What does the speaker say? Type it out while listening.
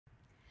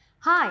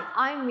Hi,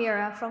 I'm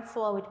Mira from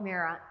Flow with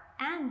Mira,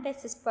 and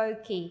this is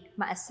Boki,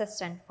 my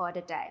assistant for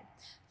the day.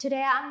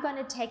 Today, I'm going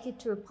to take you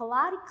to a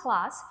Pilates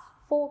class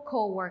for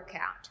core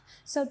workout.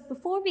 So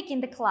before we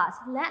begin the class,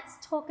 let's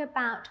talk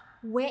about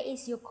where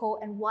is your core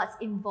and what's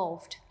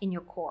involved in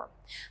your core.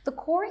 The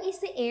core is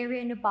the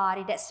area in the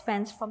body that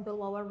spans from the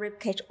lower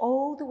ribcage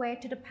all the way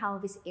to the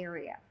pelvis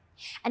area.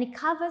 And it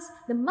covers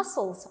the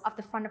muscles of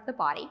the front of the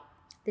body,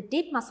 the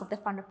deep muscle of the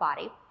front of the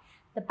body,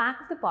 the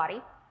back of the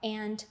body,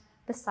 and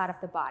the side of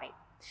the body.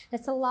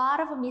 There's a lot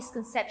of a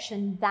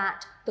misconception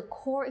that the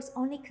core is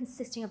only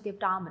consisting of the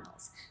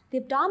abdominals. The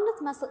abdominal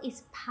muscle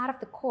is part of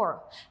the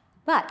core,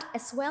 but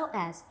as well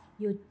as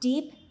your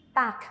deep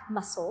back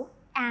muscle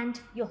and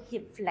your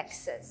hip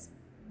flexors.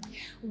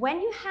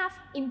 When you have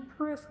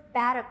improved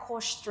better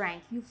core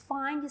strength, you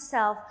find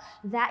yourself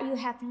that you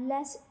have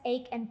less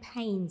ache and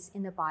pains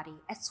in the body,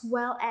 as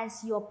well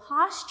as your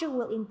posture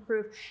will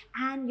improve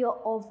and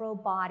your overall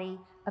body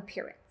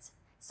appearance.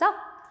 So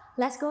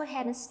let's go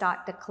ahead and start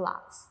the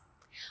class.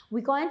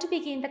 We're going to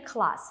begin the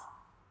class.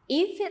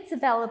 If it's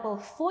available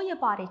for your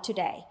body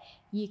today,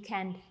 you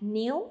can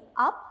kneel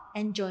up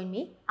and join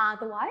me.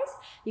 Otherwise,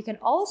 you can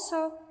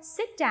also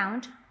sit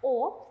down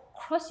or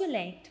cross your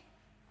legs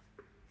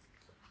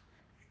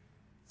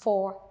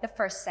for the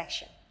first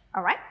section.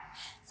 All right?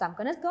 So I'm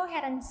going to go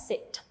ahead and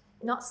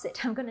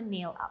I'm going to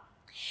kneel up.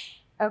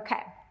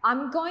 Okay,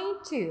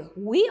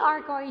 we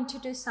are going to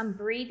do some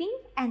breathing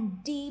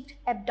and deep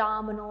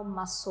abdominal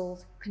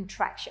muscle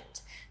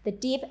contractions. The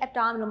deep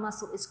abdominal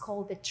muscle is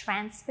called the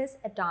transverse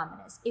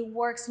abdominis. It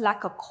works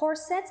like a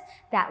corset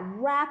that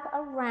wraps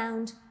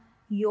around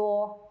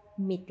your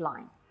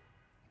midline.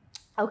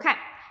 Okay,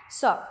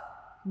 so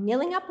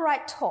kneeling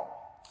upright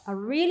tall. I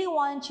really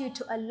want you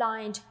to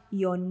align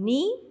your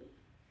knee,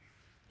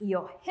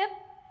 your hip,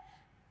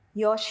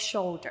 your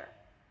shoulder.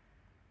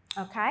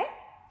 Okay?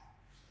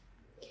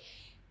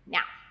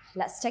 Now,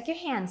 let's take your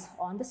hands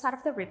on the side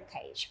of the rib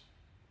cage.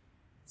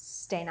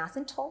 Stay nice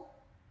and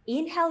tall.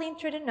 Inhaling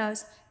through the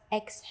nose,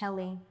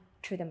 exhaling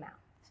through the mouth.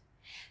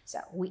 So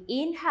we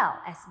inhale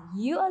as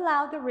you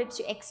allow the ribs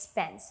to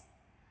expand.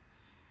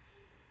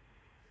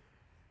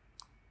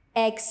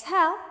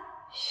 Exhale,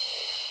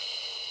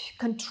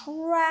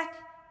 contract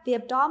the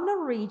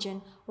abdominal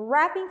region,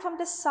 wrapping from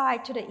the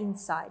side to the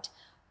inside,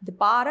 the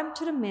bottom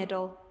to the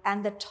middle,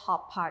 and the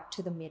top part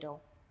to the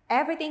middle.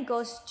 Everything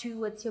goes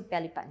towards your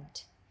belly button.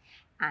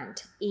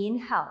 And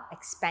inhale,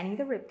 expanding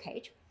the rib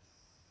cage.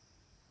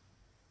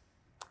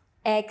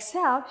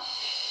 Exhale.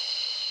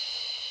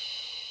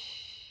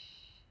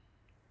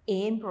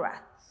 In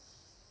breath.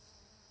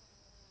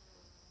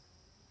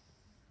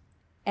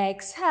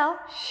 Exhale.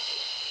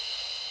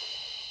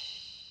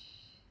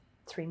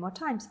 3 more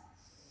times.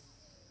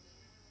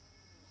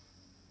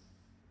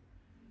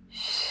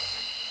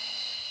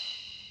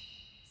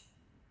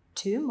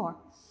 Two more.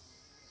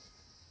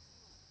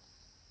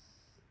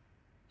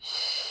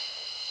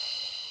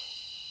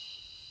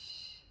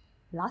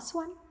 Last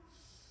one.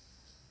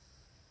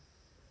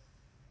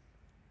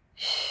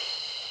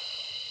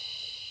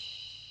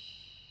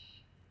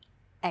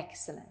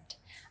 Excellent.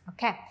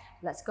 Okay,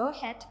 let's go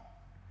ahead.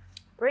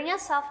 Bring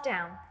yourself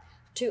down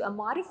to a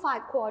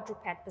modified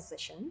quadruped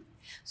position.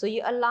 So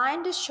you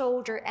align the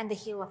shoulder and the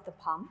heel of the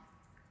palm.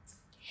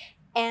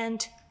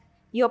 And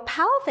your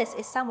pelvis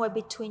is somewhere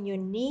between your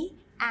knee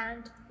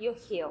and your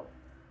heel.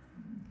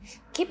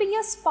 Keeping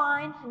your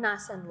spine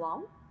nice and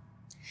long.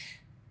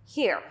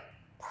 Here.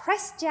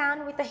 Press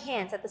down with the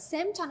hands. At the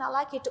same time, I'd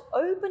like you to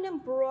open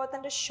and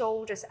broaden the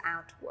shoulders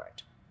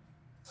outward.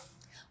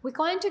 We're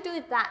going to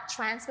do that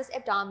transverse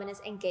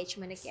abdominis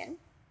engagement again.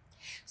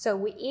 So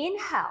we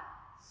inhale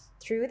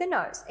through the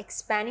nose,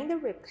 expanding the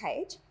rib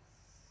cage.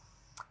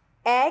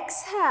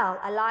 Exhale,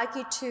 I'd like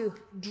you to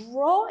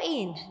draw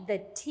in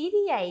the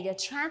TVA, the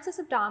transverse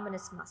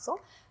abdominis muscle,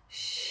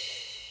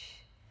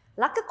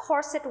 like a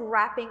corset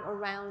wrapping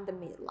around the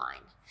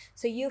midline.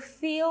 So you're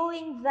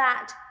feeling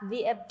that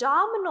the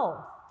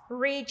abdominal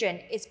region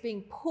is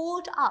being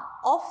pulled up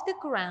off the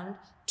ground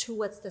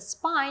towards the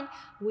spine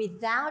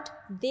without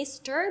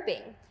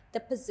disturbing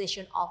the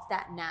position of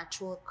that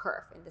natural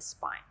curve in the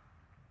spine.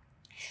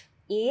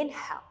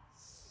 Inhale.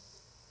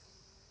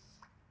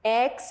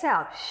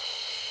 Exhale.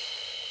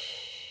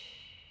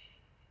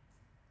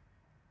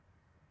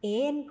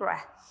 In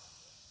breath.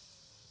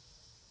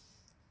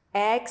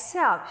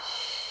 Exhale.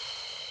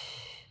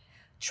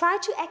 Try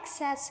to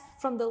access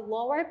from the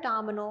lower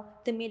abdominal,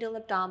 the middle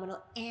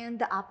abdominal, and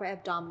the upper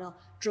abdominal,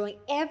 drawing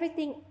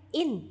everything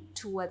in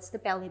towards the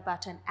belly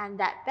button, and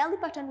that belly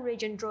button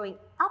region drawing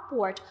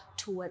upward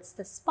towards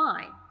the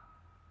spine.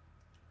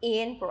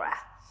 In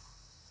breath.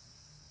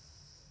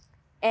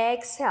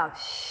 Exhale.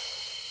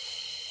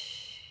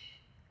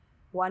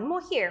 One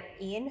more here.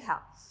 Inhale.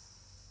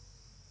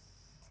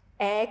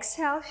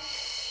 Exhale.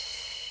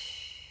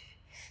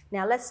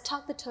 Now let's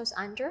tuck the toes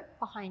under,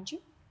 behind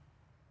you.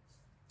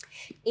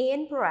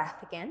 In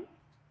breath again.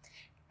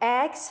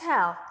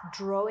 Exhale,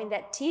 draw in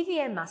that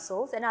TVA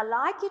muscles, and I'd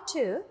like you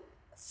to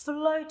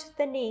float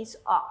the knees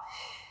off.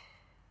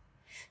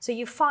 So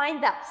you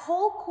find that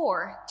whole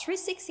core,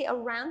 360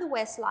 around the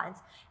waistlines,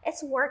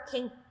 it's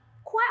working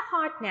quite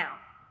hard now.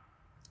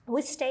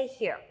 We stay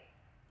here.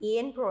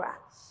 In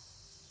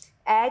breath.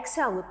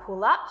 Exhale, we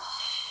pull up.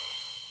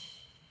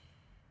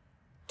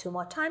 2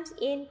 more times.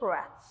 In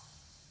breath.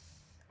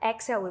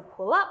 Exhale, we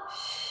pull up.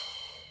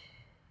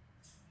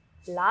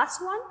 Last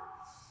one.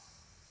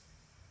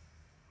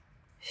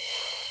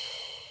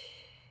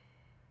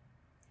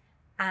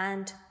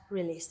 And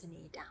release the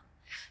knee down.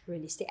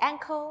 Release the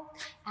ankle.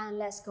 And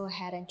let's go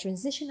ahead and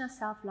transition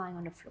ourselves lying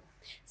on the floor.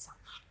 So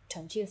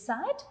turn to your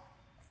side.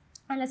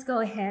 And let's go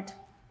ahead.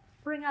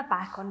 Bring our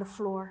back on the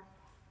floor.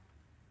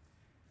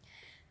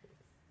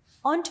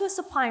 Onto a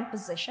supine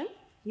position.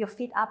 Your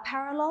feet are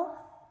parallel.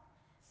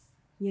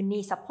 Your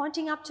knees are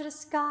pointing up to the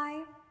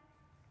sky.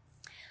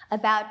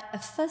 About a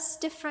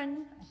fist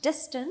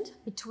distance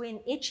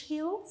between each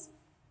heels.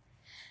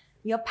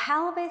 Your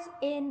pelvis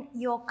in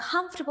your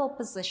comfortable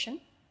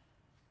position.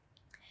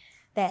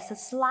 There's a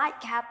slight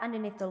gap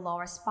underneath the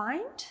lower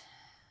spine.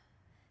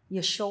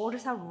 Your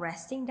shoulders are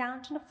resting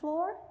down to the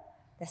floor.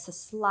 There's a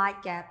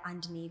slight gap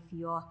underneath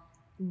your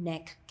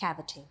neck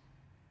cavity.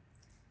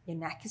 Your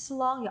neck is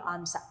long, your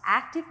arms are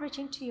active,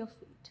 reaching to your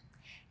feet.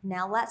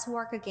 Now let's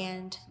work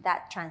again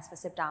that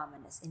transverse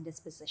abdominis in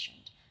this position.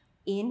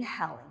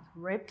 Inhaling,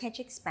 ribcage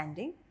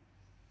expanding.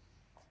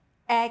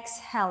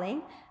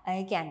 Exhaling,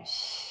 again,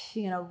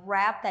 you're gonna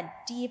wrap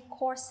that deep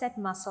core set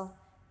muscle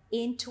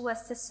in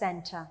towards the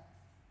center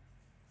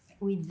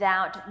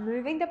without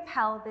moving the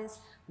pelvis,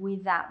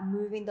 without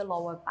moving the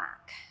lower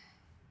back.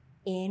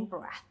 In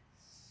breath.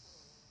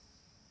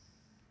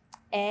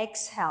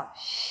 Exhale.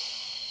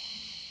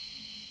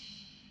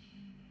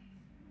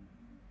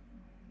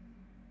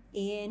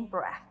 In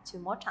breath. 2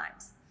 more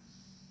times.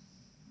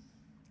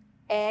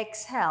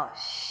 Exhale.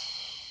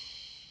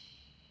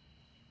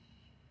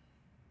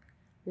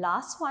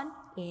 Last one.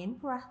 In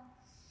breath.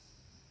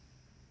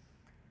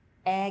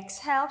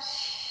 Exhale.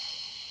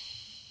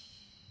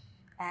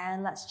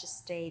 And let's just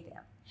stay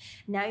there.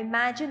 Now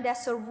imagine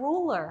there's a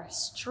ruler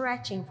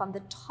stretching from the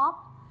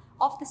top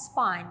of the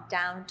spine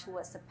down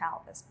towards the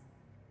pelvis.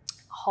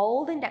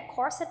 Holding that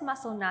corset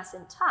muscle nice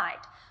and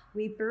tight.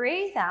 We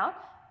breathe out,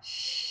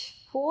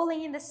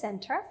 pulling in the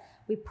center.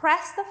 We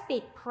press the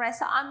feet, press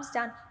the arms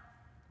down,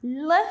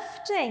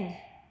 lifting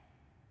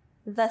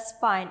the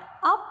spine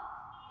up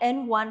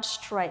in one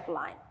straight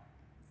line.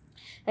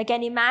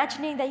 Again,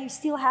 imagining that you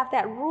still have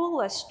that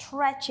ruler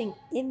stretching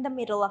in the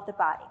middle of the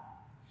body.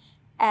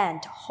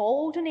 And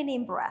holding it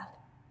in breath.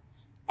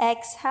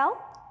 Exhale,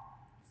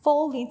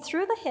 folding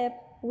through the hip,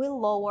 we'll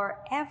lower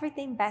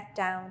everything back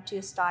down to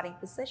your starting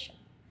position.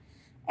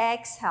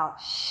 Exhale,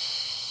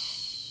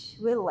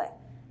 we'll lift.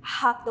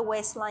 Hug the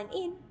waistline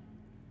in.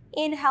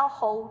 Inhale,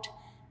 hold.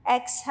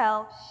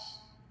 Exhale,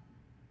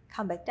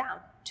 come back down.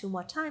 2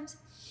 more times.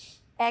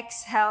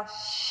 Exhale,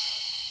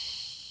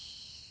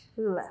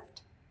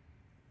 lift.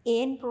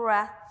 In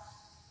breath.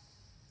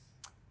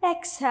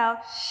 Exhale,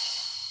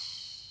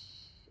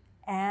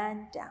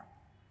 and down.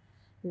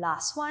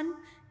 Last one.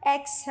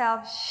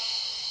 Exhale.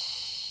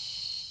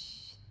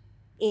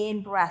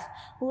 In breath.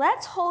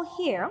 Let's hold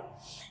here.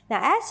 Now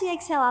as you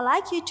exhale, I'd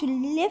like you to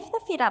lift the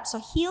feet up. So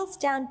heels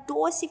down,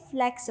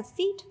 dorsiflex the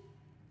feet.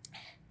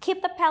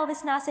 Keep the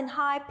pelvis nice and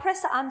high.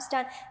 Press the arms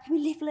down. We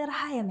lift a little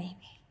higher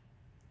maybe.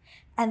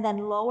 And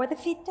then lower the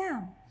feet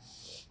down.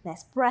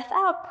 Let's breath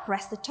out.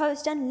 Press the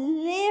toes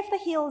down. Lift the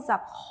heels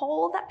up.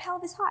 Hold that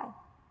pelvis high.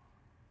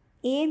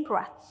 In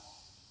breath.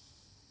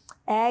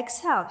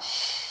 Exhale,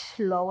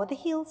 lower the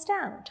heels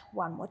down.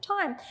 1 more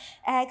time.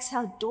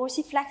 Exhale,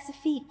 dorsiflex the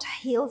feet,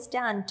 heels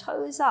down,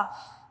 toes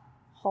off.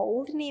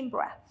 Hold an in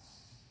breath.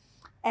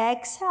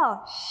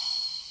 Exhale,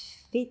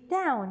 feet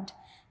down.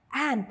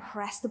 And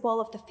press the ball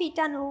of the feet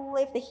down,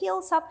 lift the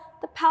heels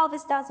up. The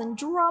pelvis doesn't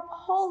drop.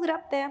 Hold it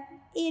up there.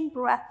 In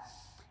breath.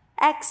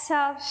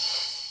 Exhale.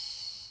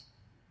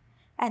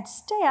 And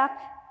stay up.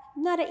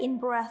 Another in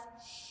breath.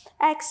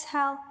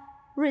 Exhale.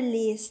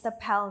 Release the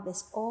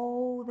pelvis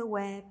all the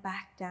way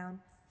back down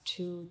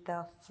to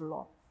the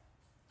floor.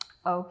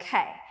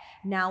 Okay,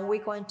 now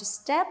we're going to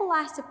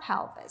stabilize the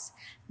pelvis.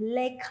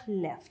 Leg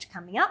lift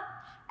coming up.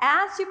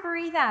 As you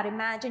breathe out,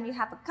 imagine you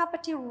have a cup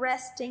of tea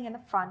resting in the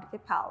front of your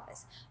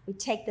pelvis. We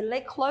take the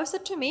leg closer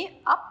to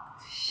me,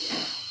 up,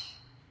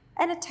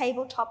 and a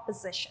tabletop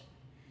position.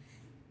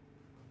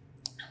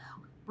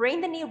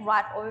 Bring the knee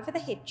right over the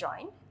hip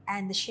joint,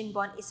 and the shin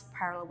bone is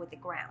parallel with the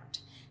ground.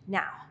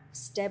 Now,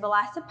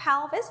 stabilize the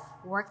pelvis,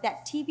 work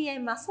that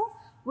TVA muscle.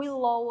 We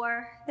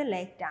lower the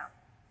leg down.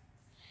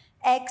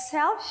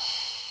 Exhale,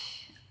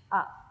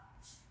 up.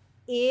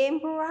 In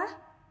breath.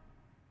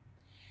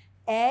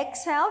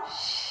 Exhale,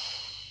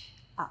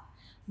 up.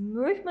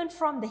 Movement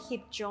from the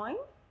hip joint.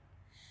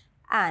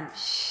 And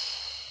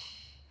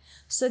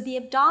so the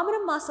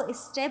abdominal muscle is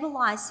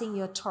stabilizing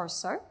your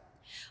torso,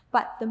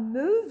 but the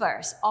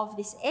movers of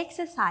this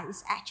exercise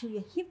is actually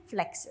your hip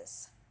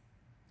flexors.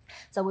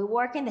 So we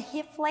work in the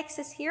hip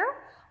flexors here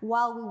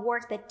while we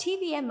work the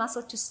TVA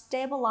muscle to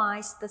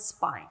stabilize the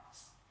spine.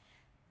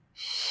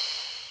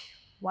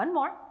 1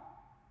 more.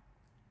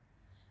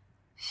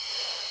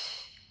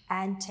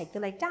 and take the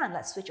leg down.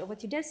 Let's switch over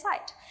to the other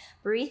side.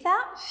 Breathe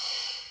out,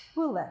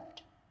 we'll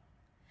lift.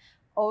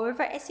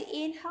 Over as you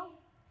inhale,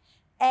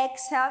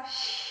 exhale,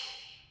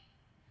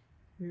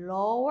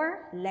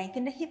 lower,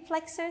 lengthen the hip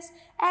flexors,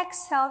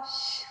 exhale,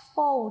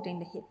 folding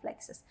the hip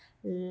flexors,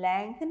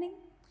 lengthening,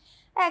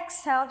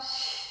 exhale,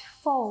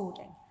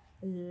 folding,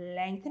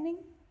 lengthening,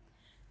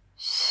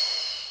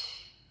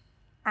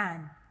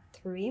 and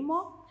 3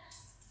 more.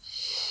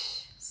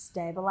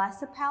 Stabilize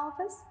the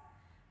pelvis.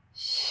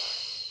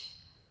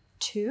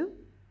 2.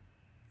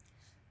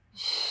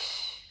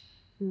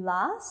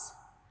 Last.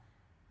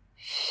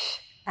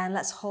 And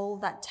let's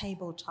hold that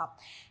tabletop.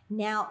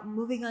 Now,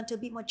 moving on to a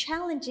bit more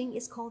challenging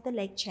is called the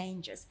leg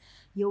changes.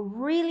 Your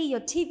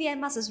TVM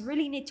muscles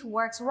really need to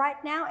work. So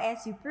right now,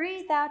 as you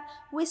breathe out,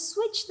 we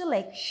switch the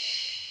leg.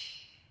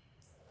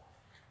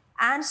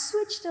 And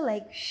switch the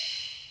leg.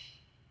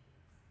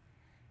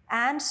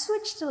 And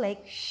switch the leg.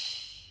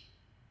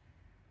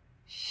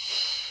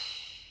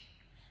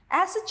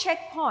 As a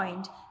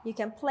checkpoint, you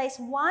can place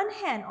one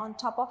hand on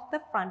top of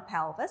the front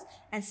pelvis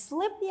and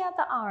slip the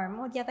other arm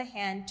or the other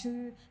hand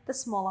to the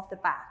small of the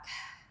back.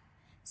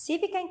 See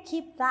if you can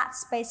keep that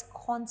space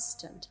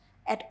constant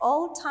at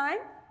all time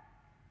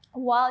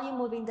while you're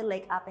moving the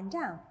leg up and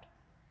down.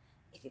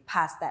 If you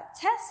pass that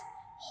test,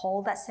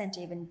 hold that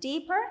center even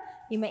deeper.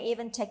 You may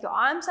even take your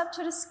arms up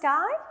to the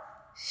sky.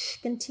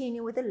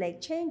 Continue with the leg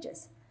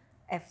changes.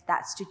 If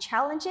that's too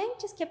challenging,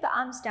 just keep the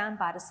arms down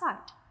by the side.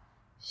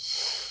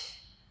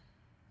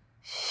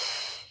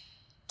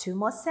 2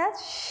 more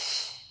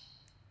sets.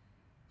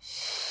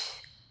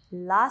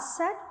 Last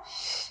set.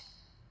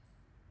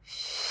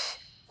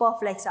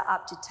 Both legs are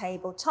up to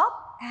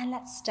tabletop, and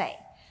let's stay.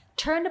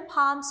 Turn the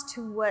palms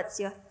towards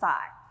your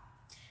thigh.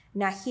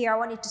 Now here I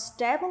want you to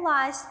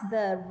stabilize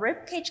the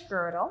ribcage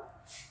girdle.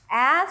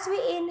 As we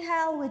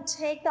inhale, we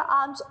take the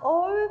arms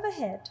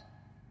overhead,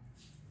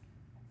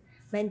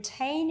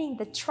 maintaining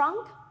the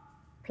trunk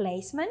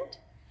placement.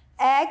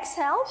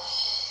 Exhale,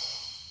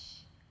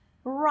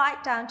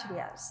 right down to the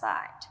other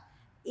side.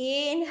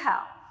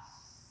 Inhale,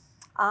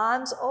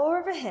 arms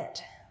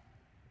overhead.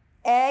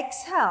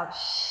 Exhale.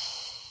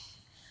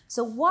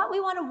 So what we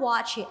want to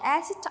watch here,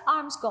 as the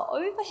arms go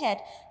overhead,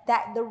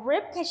 that the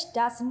ribcage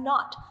does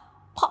not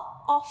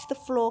pop off the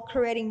floor,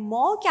 creating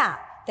more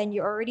gap than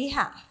you already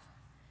have.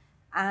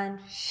 And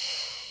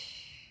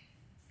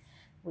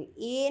we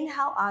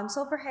inhale, arms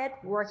overhead,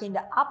 working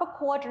the upper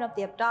quadrant of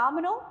the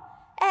abdominal.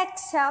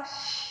 Exhale.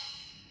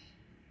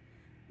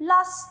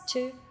 Last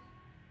 2.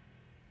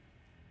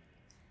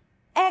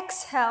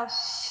 Exhale.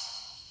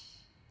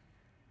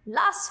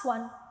 Last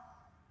 1.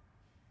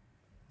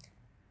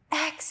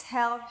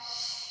 Exhale.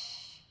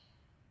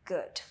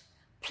 Good.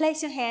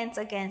 Place your hands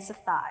against the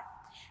thigh.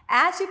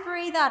 As you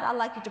breathe out, I'd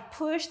like you to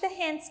push the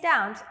hands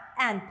down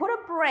and put a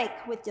break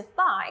with your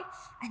thigh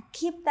and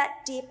keep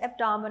that deep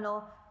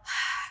abdominal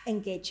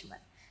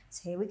engagement.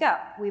 So here we go.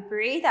 We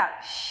breathe out.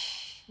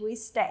 We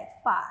stay.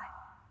 5,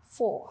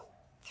 4,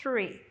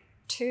 3,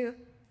 2,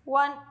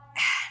 1.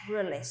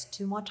 Release.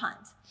 2 more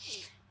times.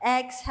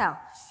 Exhale.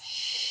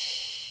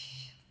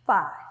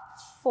 5,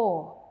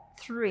 4,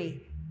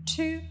 3,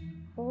 2,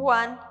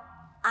 1.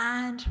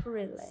 And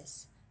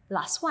release.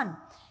 Last 1.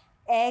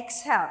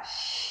 Exhale.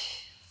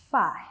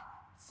 5,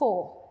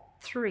 4,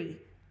 3,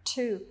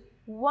 2,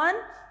 1.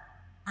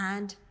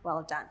 And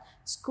well done.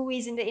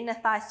 Squeezing the inner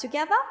thighs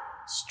together.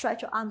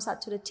 Stretch your arms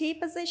out to the T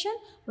position.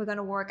 We're going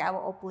to work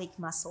our oblique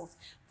muscles.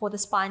 For the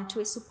spine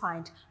twist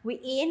supine, we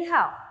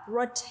inhale,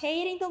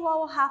 rotating the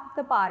lower half of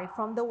the body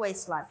from the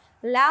waistline.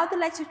 Allow the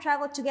legs to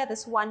travel together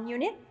as one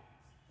unit.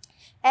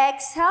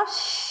 Exhale,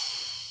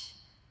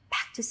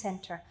 back to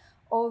center.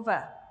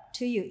 Over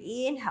to you.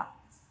 Inhale.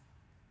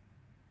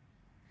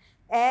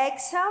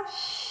 Exhale.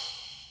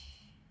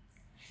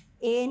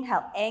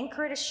 Inhale,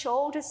 anchor the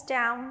shoulders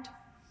down.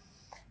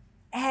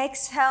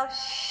 Exhale.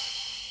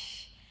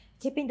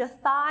 Keeping the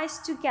thighs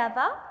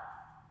together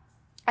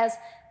as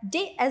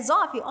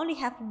if you only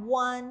have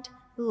one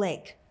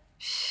leg.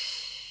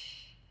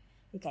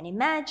 You can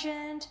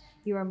imagine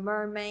you're a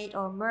mermaid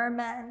or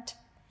merman.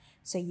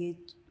 So you're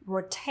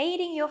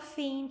rotating your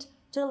feet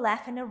to the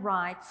left and the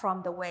right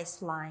from the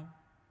waistline.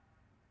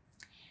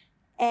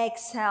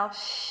 Exhale.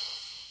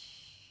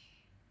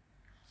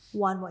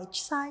 1 more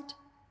each side.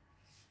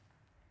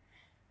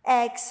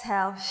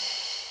 Exhale.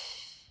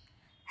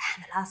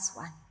 And the last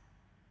one.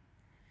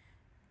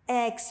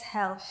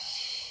 Exhale.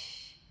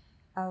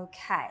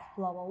 Okay,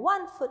 lower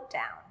 1 foot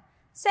down.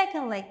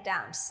 Second leg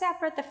down.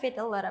 Separate the feet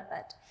a little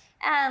bit.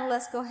 And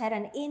let's go ahead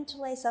and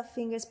interlace our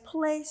fingers.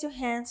 Place your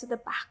hands at the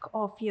back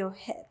of your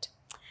head.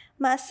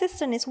 My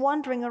assistant is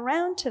wandering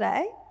around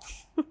today.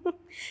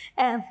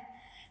 And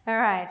all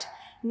right,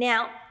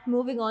 now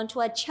moving on to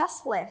our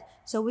chest lift.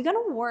 So we're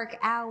going to work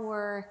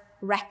our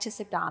rectus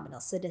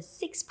abdominals. So the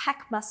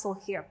 6-pack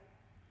muscle here.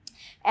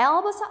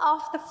 Elbows are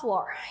off the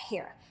floor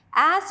here.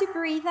 As you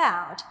breathe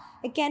out,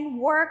 again,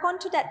 work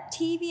onto that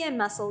TVM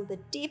muscle, the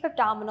deep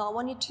abdominal. I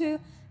want you to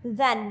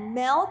then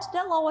melt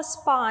the lower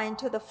spine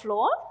to the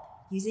floor.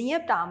 using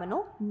your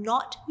abdominal,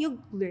 not your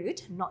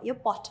glute, not your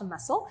bottom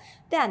muscle.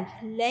 Then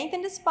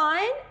lengthen the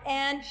spine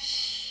and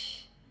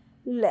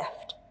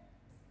lift.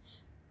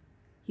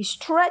 You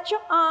stretch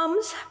your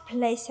arms,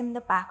 place them in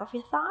the back of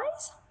your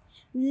thighs.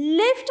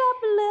 Lift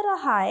up a little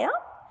higher.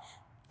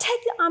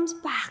 Take the arms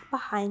back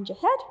behind your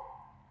head.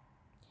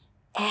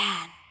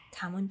 And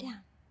come on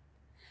down.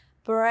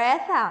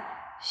 Breath out.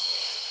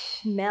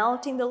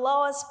 Melting the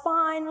lower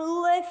spine,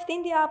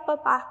 lifting the upper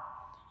back.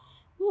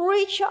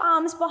 Reach your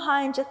arms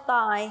behind your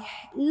thigh.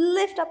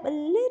 Lift up a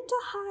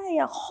little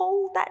higher.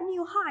 Hold that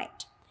new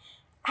height.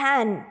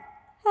 And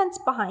hands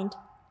behind.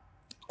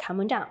 Come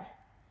on down.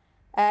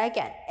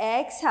 Again,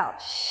 exhale.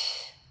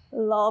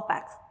 Lower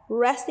back,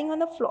 resting on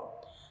the floor.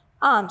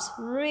 Arms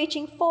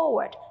reaching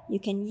forward. You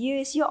can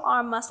use your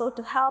arm muscle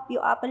to help you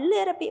up a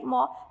little bit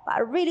more, but I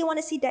really want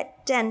to see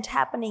that dent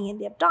happening in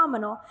the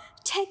abdominal.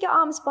 Take your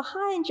arms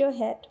behind your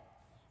head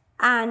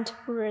and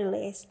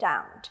release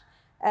down.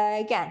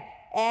 Again,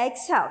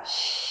 exhale.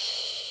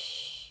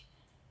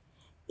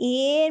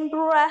 In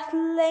breath,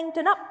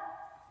 lengthen up.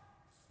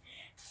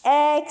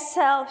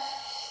 Exhale.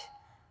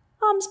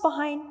 Arms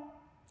behind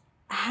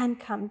and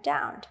come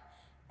down.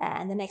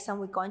 And the next time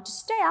we're going to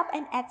stay up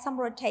and add some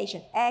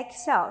rotation.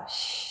 Exhale.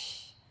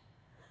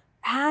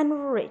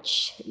 And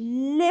reach.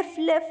 Lift,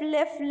 lift,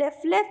 lift,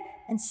 lift, lift.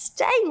 And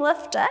stay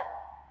lifted.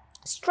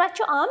 Stretch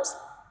your arms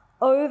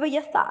over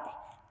your thigh.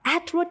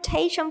 Add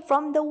rotation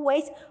from the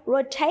waist.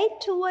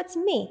 Rotate towards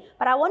me.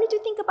 But I want you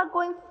to think about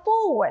going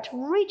forward.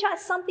 Reach out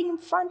something in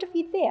front of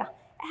you there.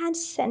 And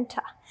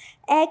center.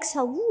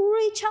 Exhale.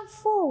 Reach out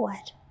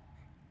forward.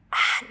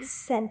 And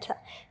center.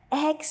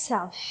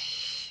 Exhale.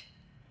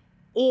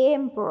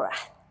 In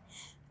breath.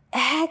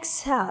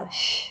 Exhale.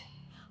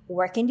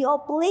 Working the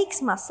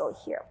obliques muscle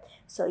here.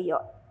 So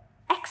your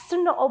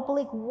external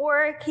oblique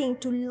working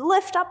to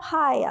lift up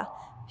higher.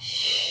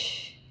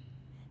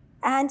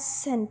 And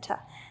center.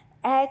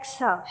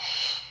 Exhale.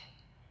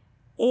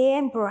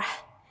 In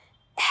breath.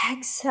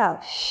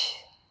 Exhale.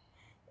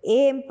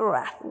 In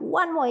breath.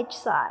 One more each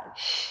side.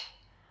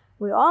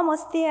 We're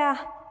almost there.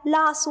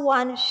 Last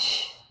one.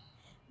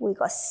 We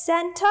got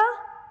center.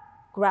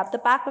 Grab the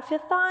back of your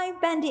thigh.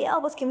 Bend the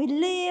elbows. Can we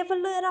lift a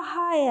little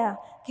higher?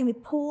 Can we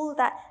pull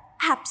that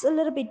abs a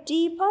little bit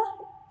deeper?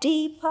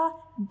 Deeper.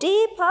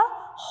 Deeper.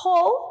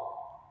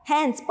 Hold.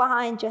 Hands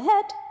behind your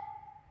head.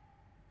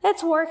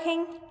 It's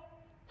working.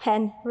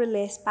 And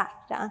release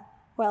back down.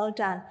 Well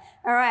done.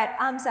 All right,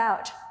 arms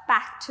out.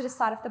 Back to the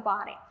side of the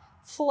body.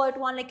 Float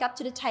one leg up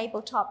to the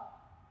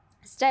tabletop.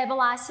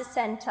 Stabilize your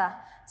center.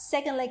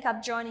 Second leg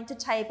up, joining to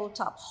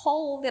tabletop.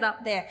 Hold it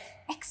up there.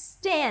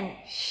 Extend.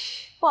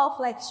 Both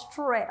legs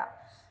straight up.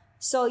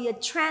 So your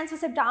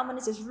transverse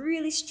abdominis is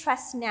really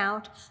stressing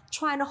out,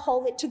 trying to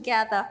hold it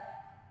together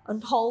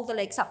and hold the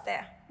legs up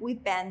there. We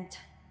bend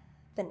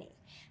the knee.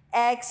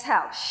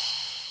 Exhale.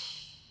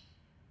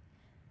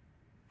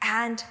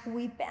 And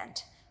we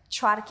bend.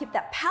 Try to keep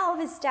that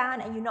pelvis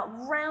down and you're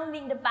not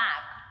rounding the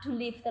back to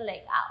lift the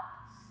leg out.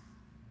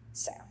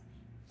 So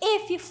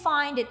if you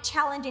find it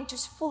challenging to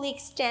fully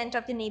extend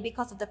of the knee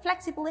because of the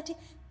flexibility,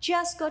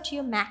 just go to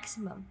your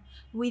maximum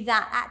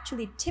without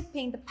actually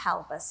tipping the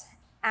pelvis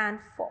and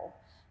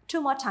fall.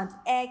 Two more times.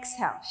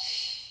 Exhale.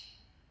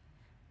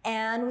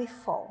 And we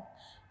fall.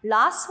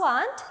 Last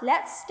one.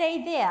 Let's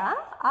stay there,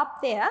 up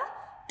there.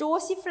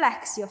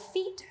 Dorsiflex your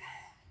feet,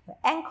 your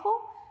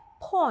ankle,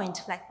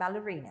 point like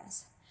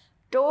ballerinas.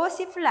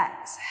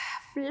 Dorsiflex,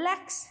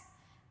 flex,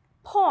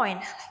 point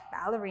like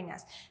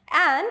ballerinas.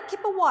 And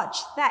keep a watch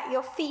that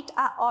your feet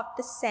are of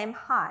the same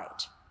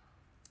height.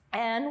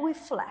 And we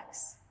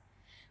flex.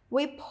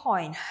 We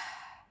point.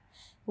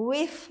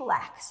 We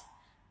flex.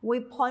 We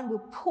point. We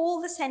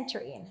pull the center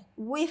in.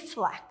 We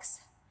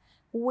flex.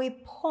 We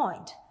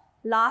point.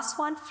 Last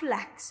one,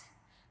 flex.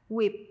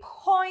 We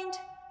point.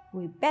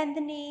 We bend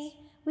the knee.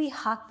 We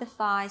hug the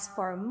thighs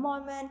for a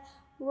moment.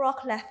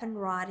 Rock left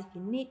and right if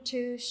you need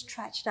to.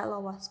 Stretch that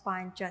lower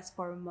spine just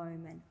for a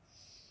moment.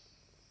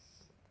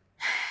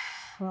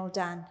 Well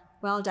done.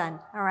 Well done.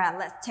 All right,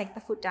 let's take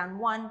the foot down.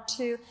 1,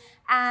 2,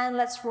 and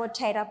let's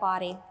rotate our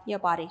body, your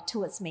body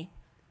towards me.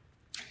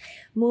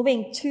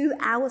 Moving to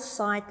our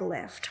side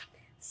lift.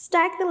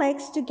 Stack the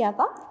legs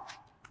together.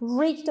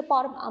 Reach the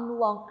bottom arm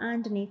long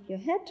underneath your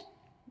head.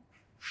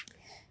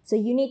 So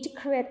you need to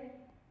create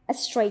a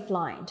straight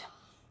line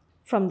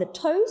from the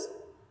toes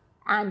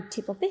and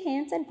tip of the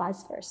hands and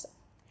vice versa.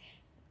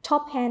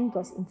 Top hand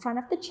goes in front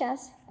of the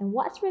chest, and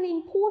what's really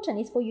important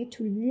is for you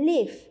to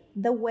lift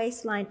the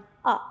waistline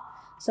up.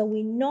 So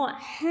we're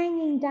not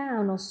hanging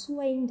down or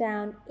swaying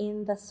down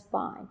in the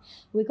spine.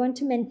 We're going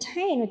to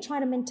maintain, we're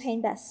trying to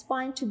maintain that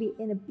spine to be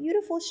in a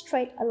beautiful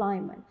straight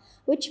alignment,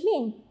 which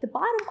means the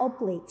bottom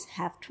obliques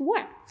have to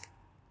work.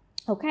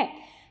 Okay,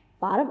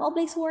 bottom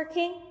obliques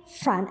working,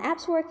 front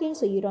abs working,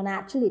 so you don't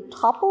actually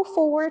topple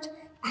forward,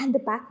 and the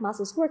back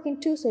muscles working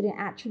too, so you don't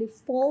actually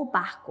fall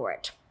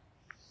backward.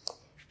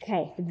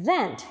 Okay,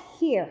 then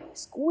here,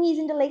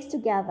 squeezing the legs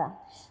together.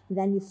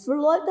 Then you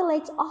float the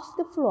legs off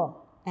the floor.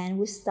 And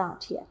we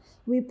start here.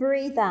 We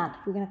breathe out.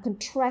 We're going to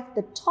contract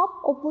the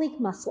top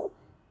oblique muscle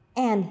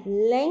and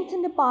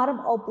lengthen the bottom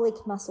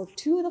oblique muscle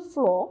to the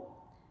floor,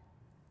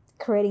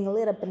 creating a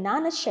little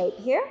banana shape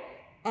here,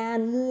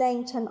 and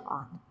lengthen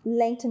on,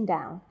 lengthen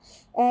down.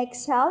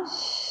 Exhale,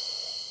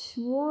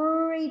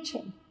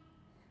 reaching,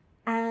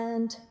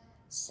 and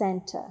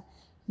center.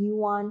 You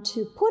want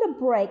to put a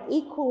break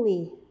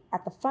equally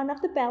at the front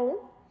of the belly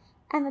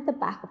and at the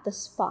back of the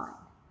spine.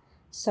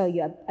 So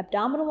your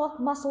abdominal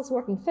muscles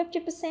working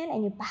 50%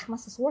 and your back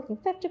muscles working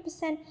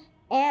 50%,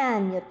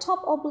 and your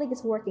top oblique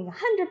is working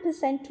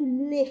 100%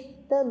 to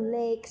lift the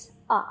legs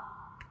up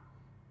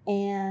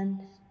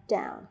and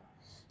down.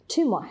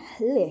 2 more.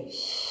 Lift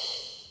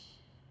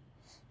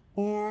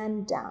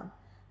and down.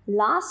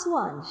 Last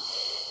one.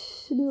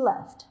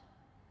 Lift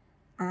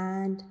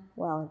and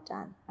well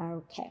done.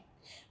 Okay.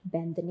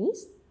 Bend the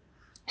knees.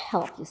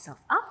 Help yourself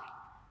up.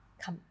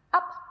 Come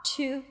up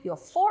to your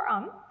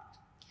forearm.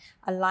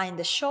 Align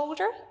the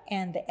shoulder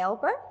and the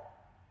elbow.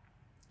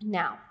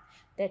 Now,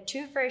 there are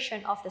 2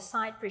 versions of the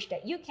side bridge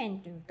that you can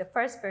do. The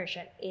first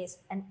version is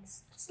a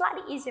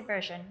slightly easier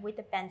version with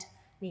the bent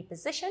knee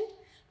position.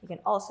 You can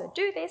also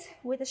do this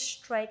with a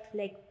straight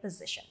leg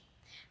position.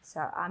 So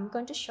I'm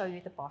going to show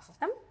you the both of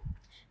them,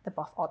 the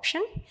both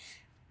option.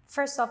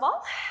 First of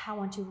all, I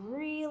want to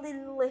really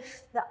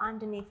lift the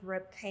underneath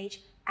rib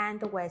cage and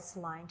the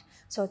waistline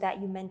so that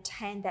you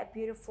maintain that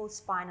beautiful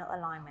spinal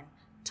alignment.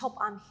 Top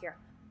arm here.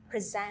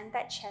 Present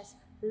that chest,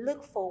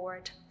 look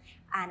forward,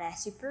 and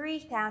as you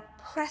breathe out,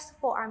 press the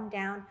forearm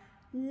down,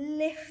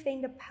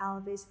 lifting the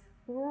pelvis,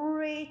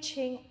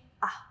 reaching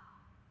up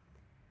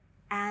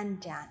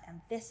and down.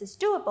 And this is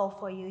doable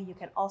for you. You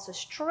can also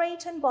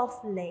straighten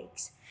both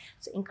legs.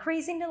 So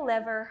increasing the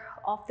lever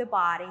of the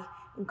body,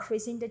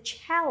 increasing the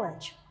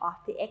challenge of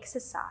the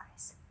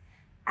exercise,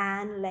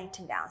 and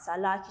lengthen down. So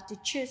I'd like you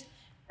to choose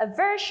a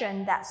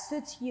version that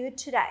suits you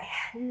today.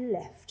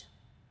 Lift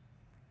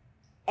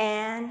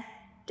and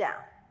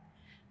down.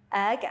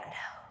 Again,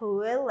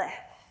 we'll lift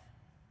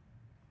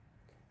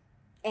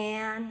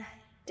and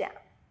down.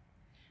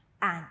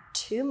 And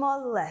 2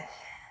 more lift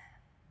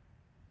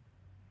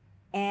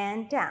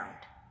and down.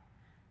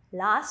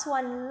 Last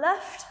one,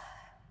 lift.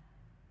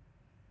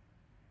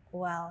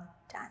 Well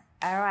done.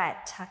 All right,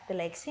 tuck the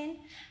legs in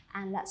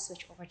and let's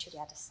switch over to the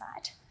other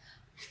side.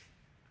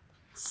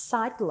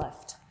 Side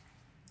lift.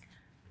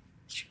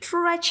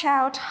 Stretch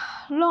out,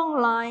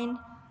 long line.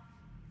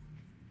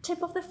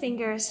 Tip of the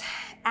fingers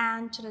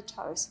and to the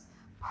toes.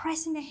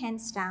 Pressing the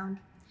hands down.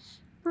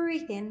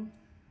 Breathe in.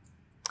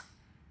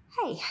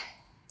 Hey,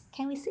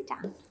 can we sit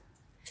down?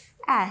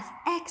 As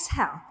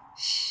exhale,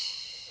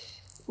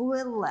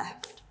 we'll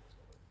lift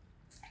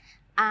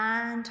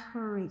and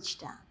reach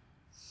down.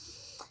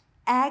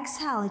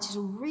 Exhale, just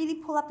really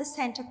pull up the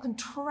center,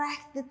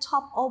 contract the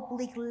top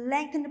oblique,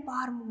 lengthen the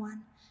bottom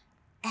one,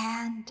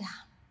 and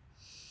down.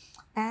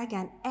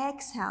 Again,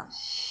 exhale.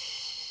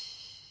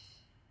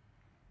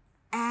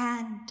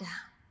 And down,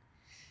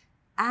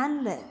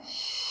 and lift.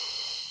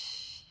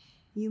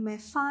 You may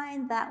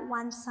find that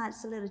one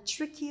side's a little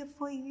trickier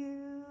for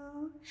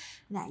you,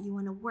 that you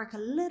want to work a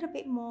little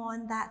bit more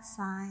on that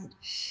side.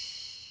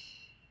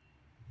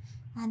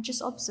 And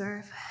just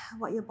observe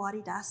what your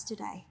body does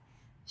today.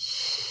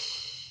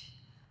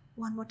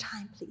 One more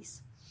time,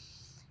 please.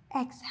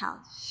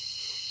 Exhale.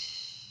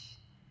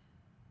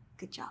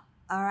 Good job.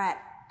 All right,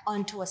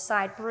 onto a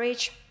side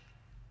bridge.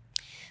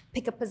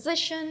 Pick a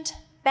position.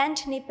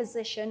 Bent knee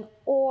position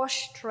or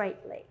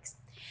straight legs.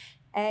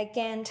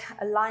 Again,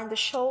 align the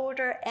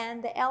shoulder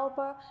and the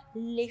elbow,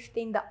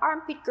 lifting the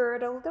armpit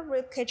girdle, the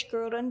ribcage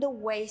girdle, and the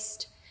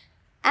waist.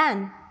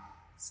 And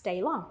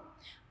stay long.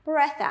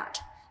 Breath out.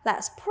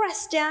 Let's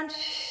press down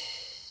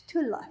to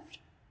lift.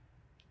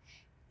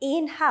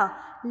 Inhale,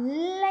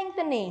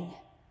 lengthening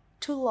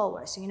to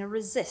lower. So you're going to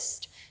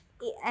resist.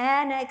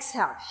 And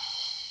exhale.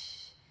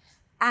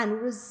 And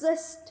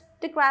resist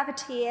the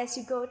gravity as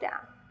you go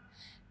down.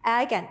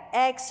 Again,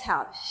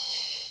 exhale.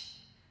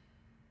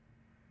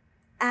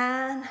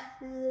 And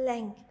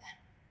lengthen.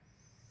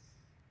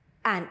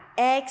 And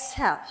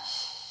exhale.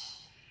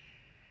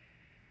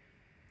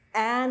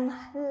 And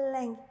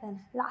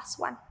lengthen. Last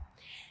one.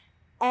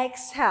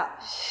 Exhale.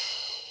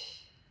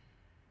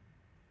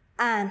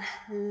 And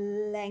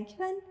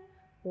lengthen.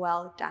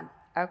 Well done.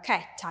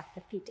 Okay, tuck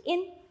the feet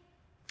in.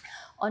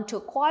 Onto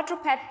a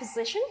quadruped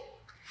position.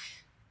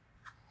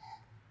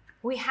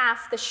 We have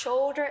the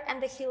shoulder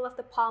and the heel of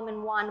the palm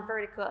in one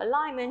vertical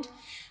alignment,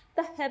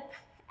 the hip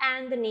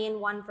and the knee in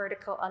one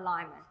vertical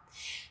alignment.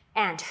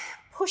 And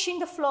pushing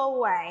the floor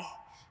away,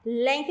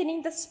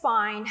 lengthening the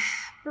spine,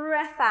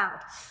 breath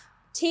out.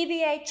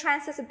 TVA,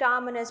 transverse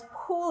abdominis,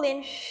 pull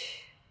in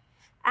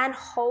and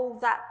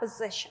hold that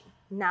position.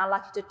 Now I'd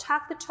like you to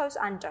tuck the toes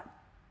under.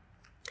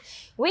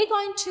 We're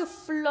going to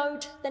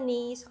float the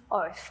knees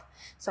off.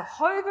 So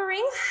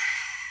hovering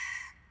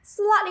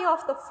slightly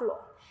off the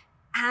floor.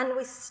 And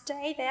we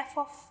stay there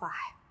for 5,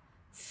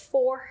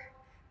 4,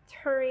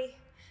 3,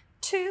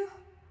 2,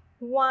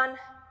 1.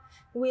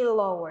 We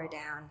lower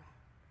down.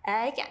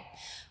 Again,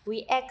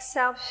 we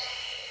exhale,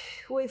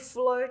 we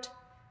float.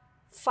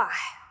 5,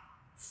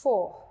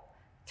 4,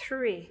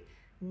 3,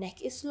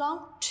 Neck is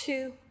long.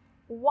 2,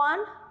 1,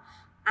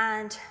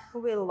 and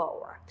we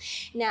lower.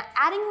 Now,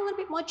 adding a little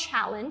bit more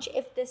challenge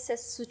if this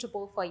is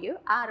suitable for you.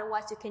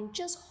 Otherwise, you can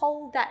just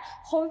hold that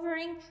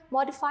hovering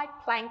modified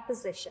plank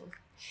position.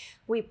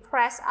 We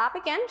press up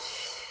again.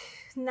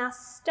 Now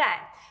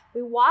stand.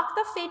 We walk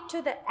the feet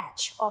to the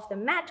edge of the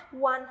mat.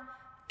 1,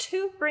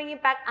 2, bring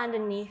it back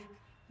underneath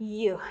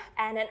you.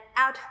 And then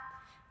out,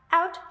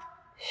 out,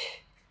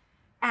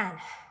 and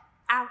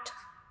out,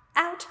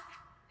 out,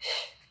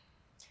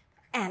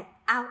 and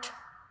out,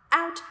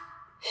 out.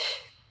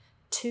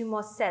 2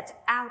 more sets.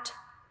 Out,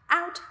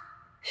 out.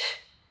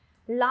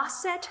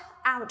 Last set.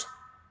 Out,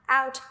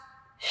 out,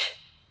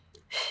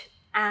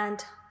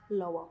 and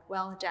lower.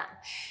 Well done.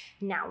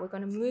 Now we're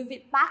going to move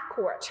it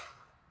backward.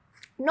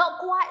 Not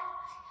quite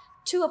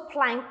to a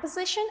plank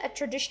position, a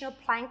traditional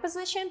plank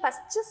position, but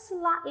just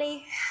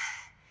slightly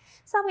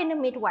somewhere in the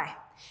midway.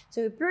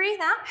 So we breathe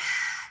out,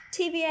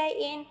 TVA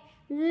in,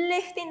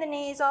 lifting the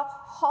knees up,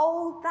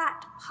 hold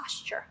that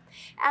posture.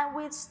 And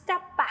we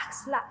step back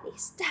slightly,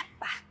 step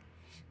back.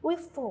 We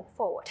fall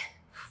forward,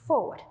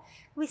 forward.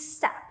 We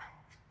step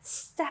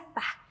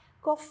back,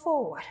 go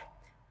forward,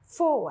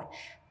 forward.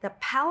 The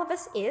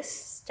pelvis is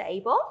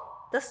stable,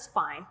 the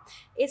spine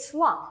is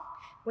long.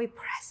 We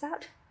press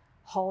out,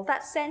 hold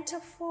that center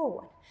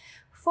forward,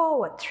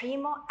 forward. 3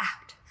 more,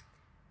 out,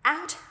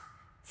 out,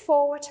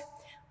 forward,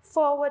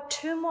 forward.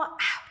 2 more,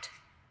 out,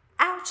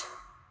 out,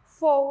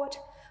 forward,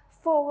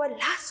 forward.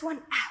 Last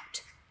one,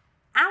 out,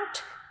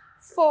 out,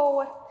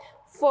 forward,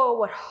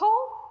 forward.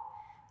 Hold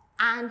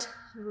and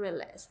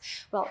release.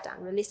 Well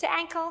done. Release the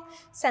ankle,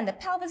 send the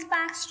pelvis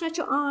back, stretch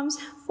your arms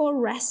for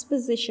rest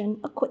position,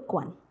 a quick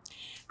one,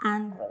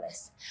 and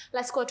release.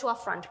 Let's go to our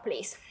front,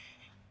 please.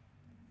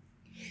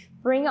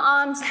 Bring your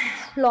arms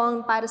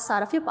long by the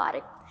side of your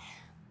body.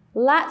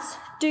 Let's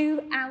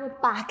do our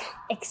back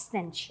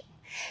extension.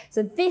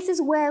 So this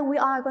is where we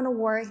are going to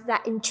work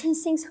that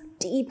intrinsic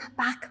deep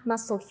back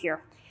muscle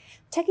here.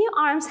 Taking your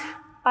arms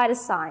by the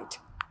side,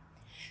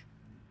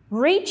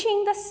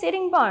 reaching the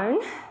sitting bone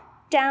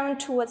down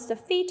towards the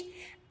feet,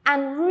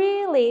 and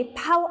really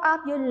power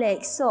up your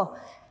legs. So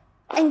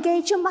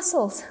engage your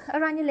muscles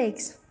around your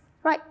legs.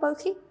 Right,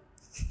 Boki?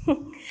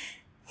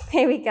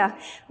 Here we go.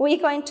 We're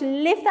going to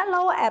lift that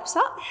lower abs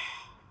up.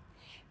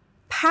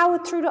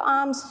 Power through the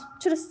arms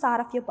to the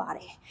side of your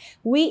body.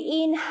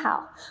 We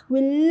inhale.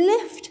 We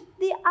lift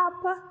the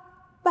upper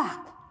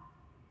back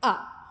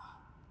up.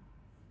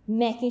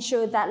 Making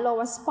sure that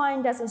lower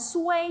spine doesn't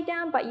sway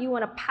down, but you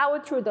want to power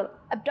through the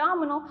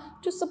abdominal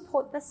to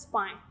support the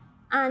spine.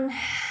 And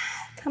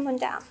come on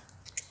down.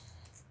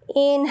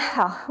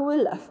 Inhale, we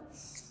lift.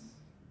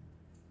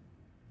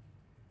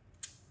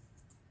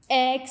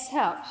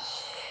 Exhale,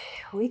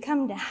 we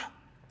come down.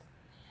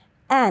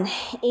 And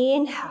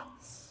inhale,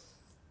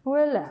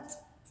 we lift.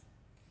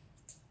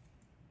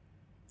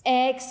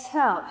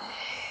 Exhale.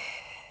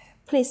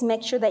 Please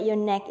make sure that your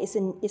neck is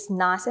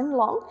nice and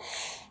long.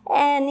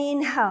 And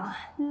inhale,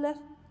 lift.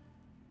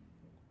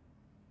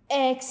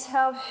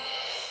 Exhale.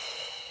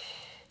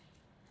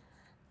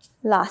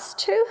 Last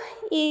 2,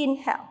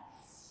 inhale.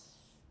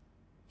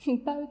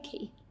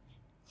 Boki.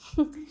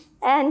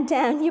 And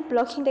down, you're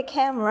blocking the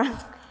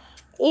camera.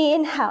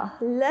 Inhale,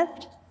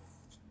 lift.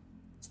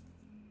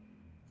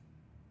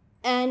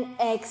 And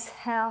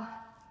exhale.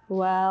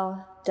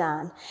 Well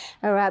done.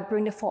 All right,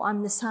 bring the forearm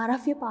to the side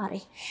of your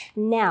body.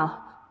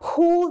 Now,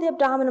 pull the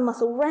abdominal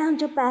muscle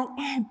around your back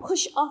and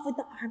push off with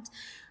the arms.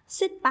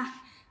 Sit back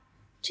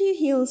to your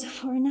heels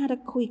for another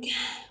quick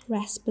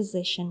rest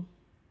position.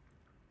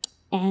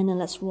 And then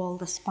let's roll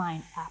the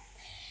spine up.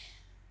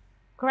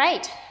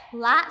 Great.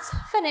 Let's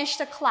finish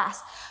the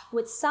class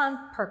with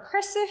some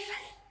percussive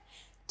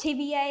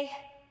TVA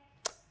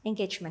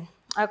engagement.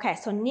 Okay,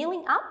 so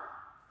kneeling up.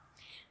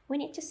 We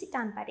need to sit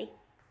down, buddy.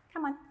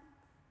 Come on.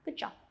 Good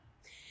job.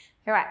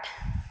 All right.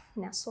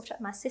 Now sort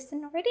out my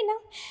assistant already now.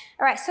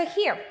 All right, so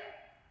here,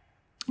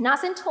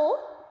 nice and tall.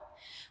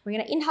 We're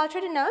going to inhale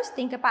through the nose.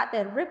 Think about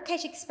the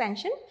ribcage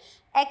expansion.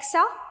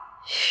 Exhale.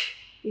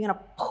 You're going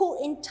to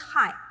pull in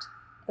tight.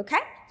 Okay?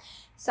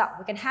 So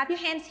you can have your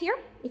hands here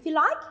if you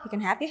like. You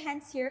can have your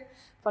hands here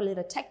for a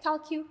little tactile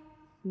cue.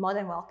 More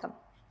than welcome.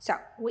 So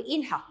we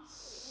inhale.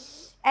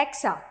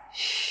 Exhale.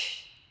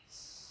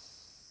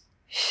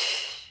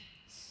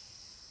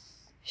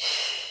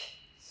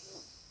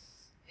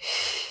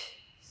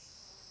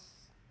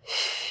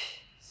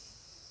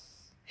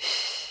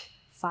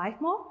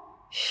 5 more.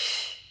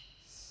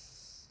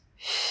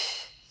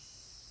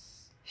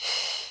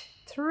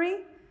 3,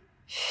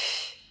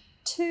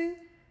 2,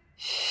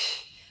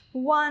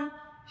 1.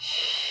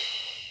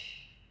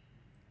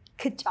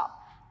 Good job.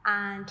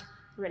 And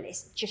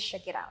release. Just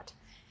shake it out.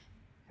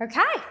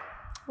 Okay.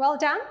 Well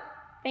done.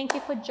 Thank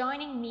you for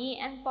joining me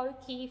and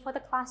Boki for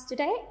the class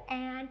today,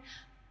 and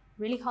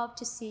really hope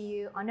to see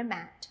you on the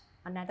mat,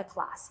 another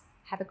class.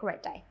 Have a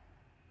great day.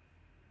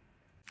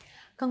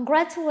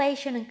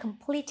 Congratulations on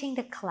completing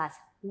the class.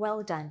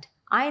 Well done.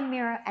 I'm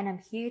Mira and I'm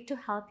here to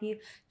help you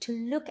to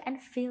look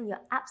and feel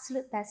your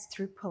absolute best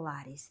through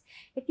Pilates.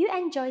 If you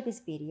enjoyed this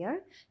video,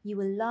 you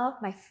will love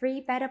my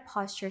free Better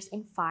Postures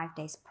in 5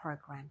 Days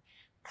program.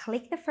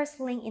 Click the first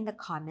link in the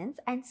comments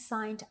and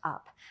sign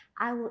up.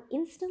 I will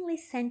instantly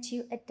send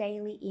you a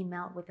daily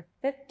email with a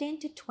 15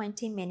 to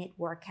 20 minute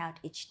workout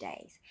each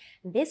day.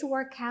 This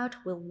workout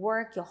will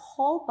work your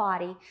whole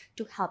body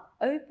to help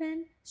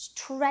open,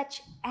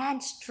 stretch,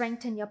 and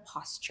strengthen your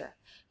posture.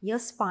 Your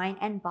spine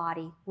and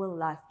body will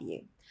love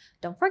you.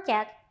 Don't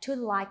forget to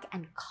like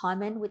and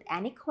comment with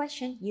any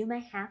question you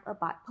may have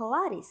about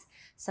Pilates.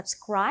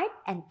 Subscribe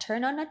and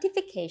turn on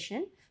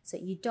notification so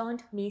you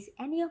don't miss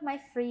any of my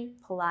free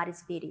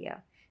Pilates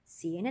video.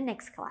 See you in the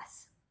next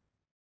class.